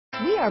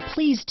We are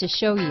pleased to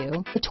show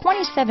you the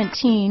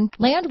 2017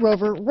 Land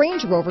Rover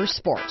Range Rover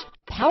Sport.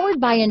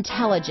 Powered by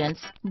intelligence,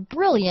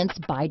 brilliance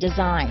by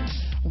design.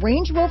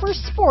 Range Rover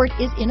Sport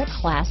is in a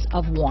class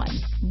of one.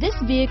 This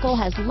vehicle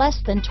has less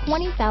than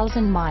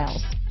 20,000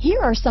 miles.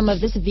 Here are some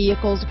of this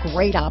vehicle's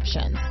great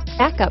options: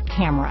 backup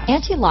camera,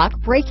 anti-lock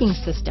braking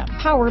system,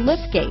 power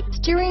liftgate,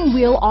 steering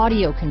wheel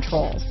audio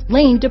controls,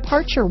 lane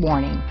departure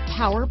warning,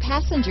 power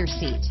passenger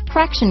seat,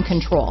 traction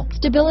control,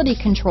 stability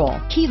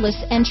control, keyless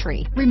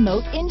entry,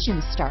 remote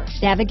engine start,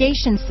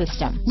 navigation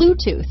system,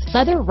 Bluetooth,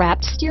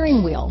 leather-wrapped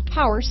steering wheel,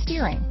 power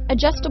steering,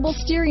 adjustable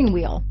steering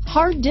wheel,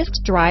 hard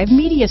disk drive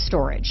media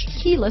storage,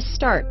 keyless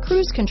start,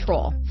 cruise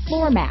control,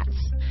 floor mats.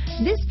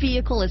 This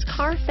vehicle is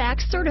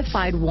Carfax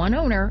certified one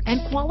owner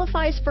and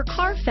qualifies for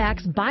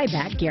Carfax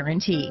buyback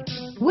guarantee.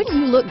 Wouldn't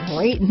you look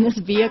great in this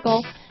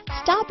vehicle?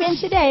 Stop in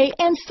today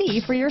and see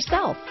for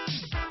yourself.